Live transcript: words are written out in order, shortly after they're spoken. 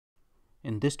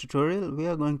In this tutorial, we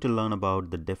are going to learn about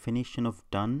the definition of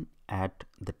done at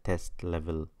the test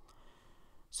level.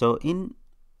 So in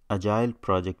Agile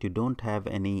project, you don't have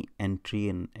any entry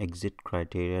and exit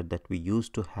criteria that we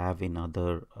used to have in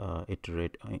other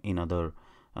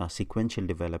sequential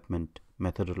development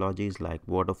methodologies like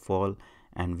waterfall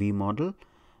and V model,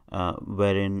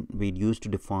 wherein we used to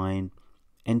define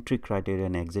entry criteria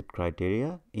and exit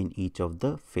criteria in each of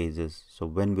the phases. So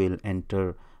when we'll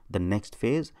enter the next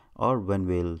phase, or when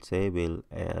we'll say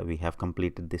we have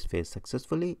completed this phase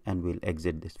successfully and we'll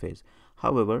exit this phase.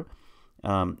 However,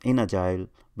 in Agile,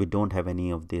 we don't have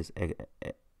any of these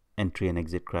entry and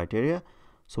exit criteria.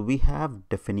 So we have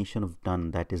definition of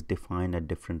done that is defined at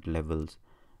different levels,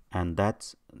 and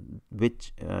that's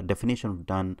which definition of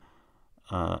done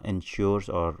ensures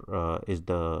or is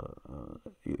the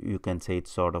you can say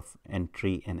it's sort of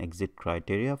entry and exit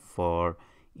criteria for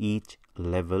each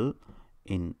level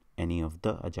in any of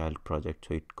the Agile project.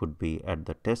 So it could be at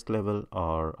the test level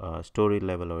or story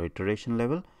level or iteration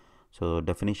level. So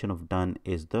definition of done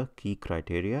is the key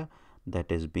criteria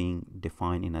that is being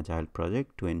defined in Agile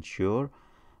project to ensure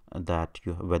that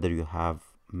whether you have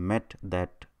met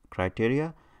that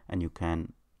criteria, and you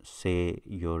can say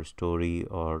your story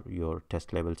or your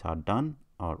test levels are done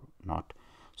or not.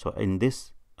 So in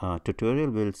this tutorial,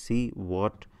 we'll see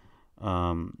what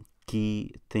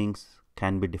key things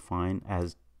can be defined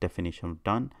as definition of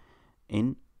done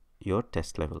in your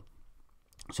test level.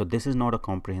 So this is not a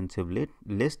comprehensive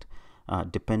list.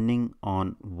 Depending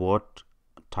on what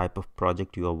type of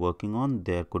project you are working on,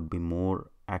 there could be more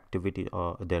activity,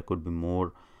 or there could be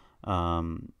more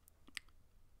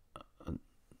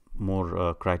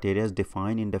criteria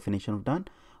defined in definition of done,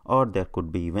 or there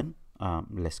could be even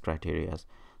less criteria.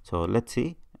 So let's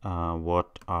see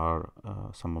what are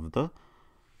some of the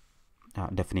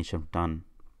definition of done.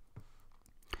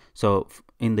 So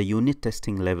in the unit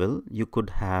testing level, you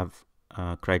could have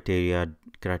criteria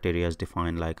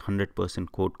defined like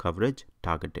 100% code coverage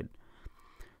targeted.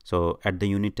 So at the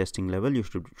unit testing level, you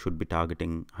should be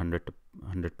targeting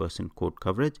 100% code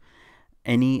coverage.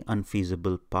 Any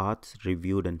unfeasible paths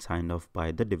reviewed and signed off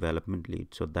by the development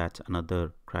lead. So that's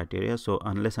another criteria. So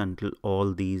unless until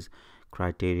all these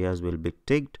criteria will be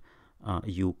ticked,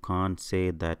 you can't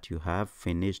say that you have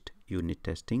finished unit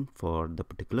testing for the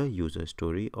particular user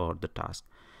story or the task.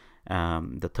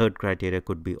 The third criteria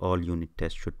could be all unit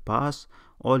tests should pass,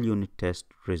 all unit test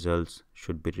results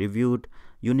should be reviewed,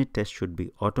 unit tests should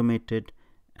be automated,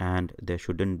 and there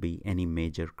shouldn't be any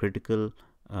major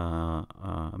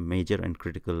and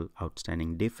critical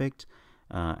outstanding defects.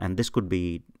 And this could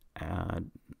be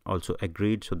also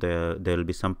agreed. So there will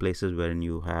be some places wherein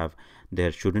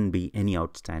there shouldn't be any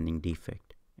outstanding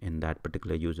defect in that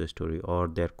particular user story, or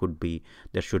there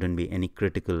shouldn't be any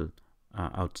critical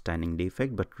outstanding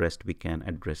defect, but rest we can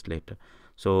address later.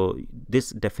 So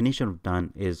this definition of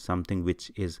done is something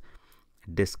which is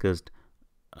discussed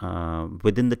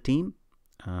within the team,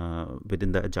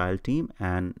 within the Agile team,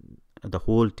 and the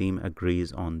whole team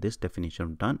agrees on this definition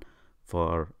of done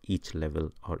for each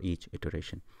level or each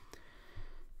iteration.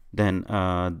 Then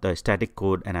the static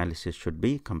code analysis should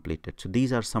be completed. So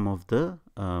these are some of the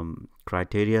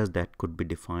criteria that could be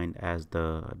defined as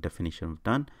the definition of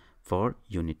done for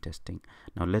unit testing.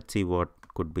 Now let's see what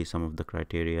could be some of the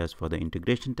criteria for the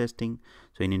integration testing.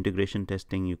 So in integration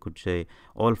testing, you could say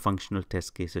all functional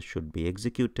test cases should be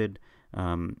executed,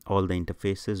 all the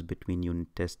interfaces between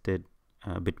units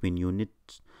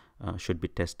should be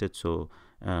tested. So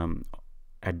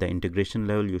at the integration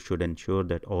level, you should ensure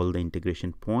that all the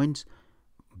integration points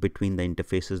between the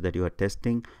interfaces that you are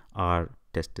testing are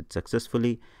tested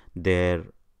successfully. There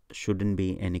shouldn't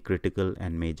be any critical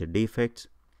and major defects.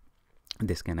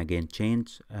 This can again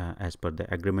change as per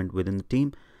the agreement within the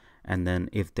team. And then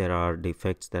if there are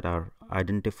defects that are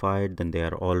identified, then they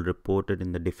are all reported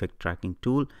in the defect tracking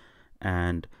tool,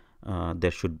 and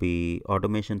there should be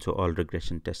automation. So all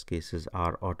regression test cases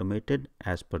are automated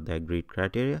as per the agreed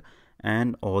criteria,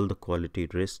 and all the quality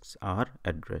risks are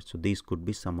addressed. So these could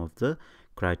be some of the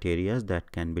criteria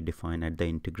that can be defined at the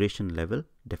integration level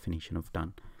definition of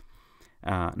done.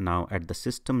 Now at the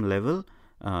system level,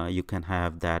 you can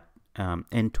have that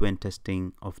end-to-end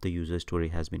testing of the user story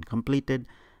has been completed.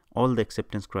 All the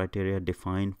acceptance criteria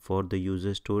defined for the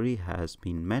user story has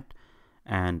been met,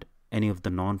 and any of the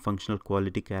non-functional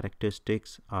quality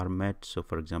characteristics are met. So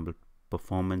for example,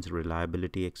 performance,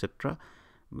 reliability, etc.,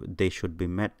 they should be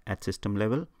met at system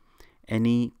level.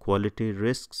 Any quality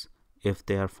risks, if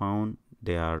they are found,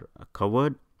 they are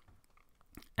covered,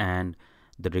 and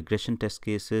the regression test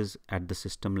cases at the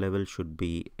system level should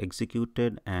be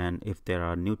executed, and if there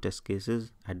are new test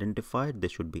cases identified, they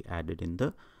should be added in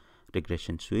the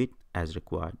regression suite as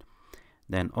required.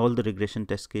 Then all the regression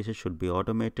test cases should be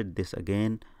automated. This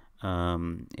again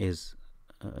is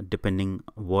depending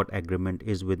what agreement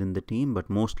is within the team, but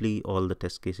mostly all the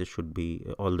test cases should be,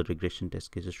 all the regression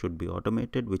test cases should be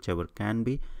automated, whichever can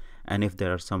be. And if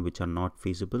there are some which are not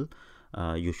feasible,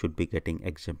 you should be getting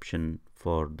exemption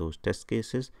for those test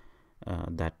cases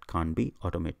that can't be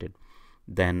automated.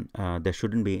 Then there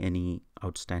shouldn't be any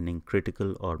outstanding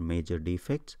critical or major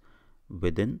defects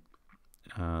within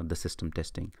the system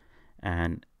testing,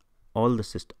 and all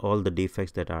the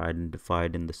defects that are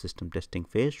identified in the system testing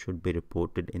phase should be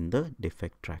reported in the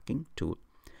defect tracking tool.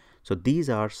 So these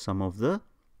are some of the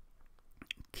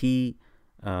key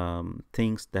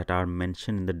things that are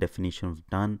mentioned in the definition of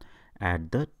done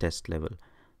at the test level.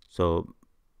 So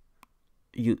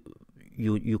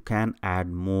you can add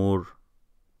more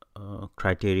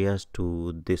criteria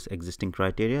to this existing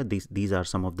criteria. These are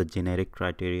some of the generic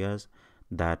criteria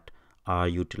that are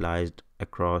utilized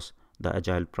across the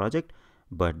Agile project,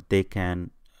 but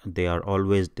they are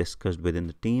always discussed within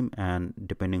the team, and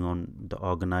depending on the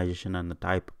organization and the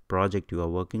type of project you are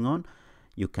working on,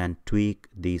 you can tweak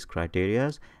these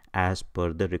criteria as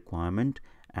per the requirement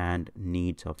and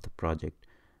needs of the project.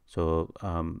 So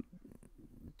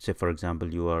say for example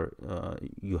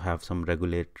you have some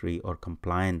regulatory or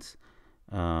compliance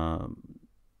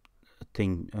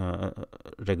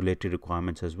regulatory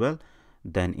requirements as well,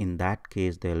 then in that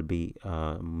case there will be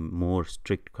more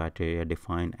strict criteria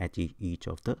defined at each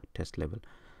of the test level.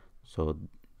 So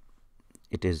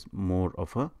it is more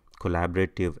of a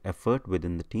collaborative effort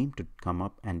within the team to come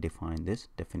up and define this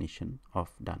definition of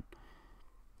done.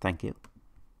 Thank you.